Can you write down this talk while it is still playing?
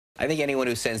I think anyone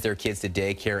who sends their kids to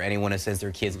daycare, anyone who sends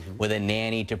their kids with a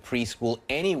nanny to preschool,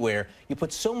 anywhere, you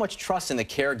put so much trust in the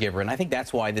caregiver, and I think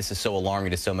that's why this is so alarming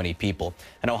to so many people.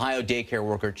 An Ohio daycare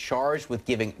worker charged with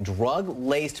giving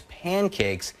drug-laced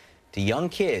pancakes to young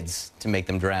kids to make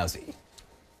them drowsy.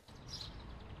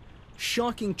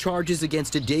 Shocking charges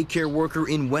against a daycare worker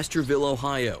in Westerville,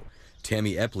 Ohio.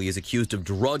 Tammy Epley is accused of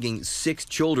drugging 6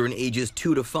 children ages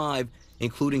 2 to 5,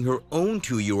 including her own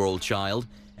 2-year-old child,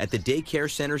 at the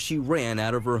daycare center she ran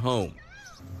out of her home.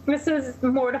 This is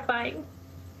mortifying.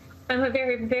 I'm a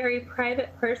very, very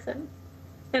private person,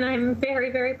 and I'm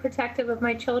very, very protective of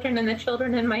my children and the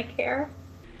children in my care.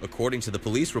 According to the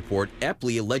police report,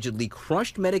 Epley allegedly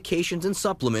crushed medications and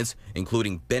supplements,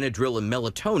 including Benadryl and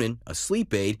melatonin, a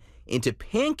sleep aid, into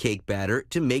pancake batter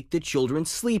to make the children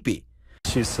sleepy.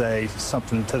 She'd say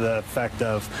something to the effect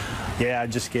of, yeah, I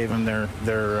just gave them their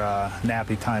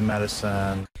nappy time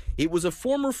medicine. It was a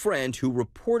former friend who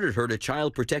reported her to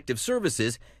Child Protective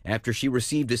Services after she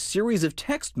received a series of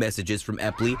text messages from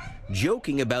Epley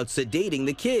joking about sedating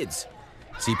the kids.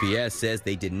 CPS says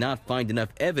they did not find enough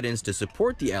evidence to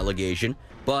support the allegation,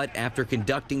 but after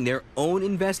conducting their own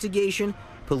investigation,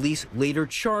 police later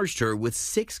charged her with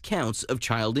 6 counts of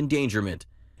child endangerment.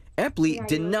 Epley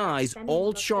denies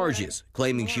all charges,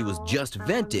 claiming she was just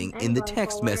venting in the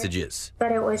text messages.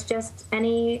 But it was just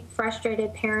any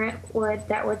frustrated parent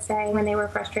that would say when they were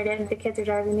frustrated, the kids are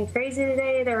driving me crazy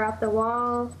today, they're off the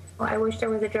wall. I wish there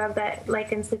was a drug that,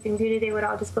 like in Sleeping Beauty, they would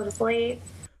all just go to sleep.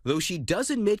 Though she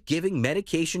does admit giving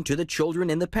medication to the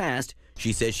children in the past,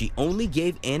 she says she only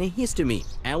gave antihistamine,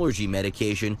 allergy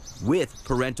medication, with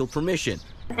parental permission.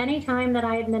 Anytime that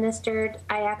I administered,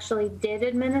 I actually did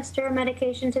administer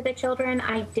medication to the children.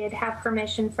 I did have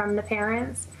permission from the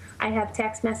parents. I have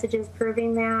text messages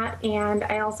proving that, and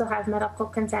I also have medical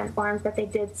consent forms that they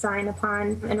did sign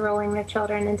upon enrolling their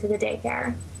children into the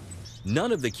daycare.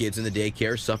 None of the kids in the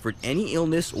daycare suffered any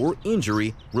illness or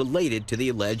injury related to the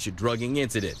alleged drugging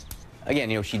incident.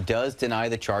 Again, she does deny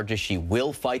the charges. She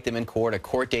will fight them in court. A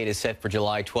court date is set for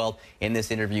July 12th. In this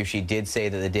interview, she did say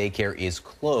that the daycare is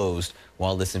closed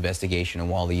while this investigation and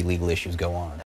while the legal issues go on.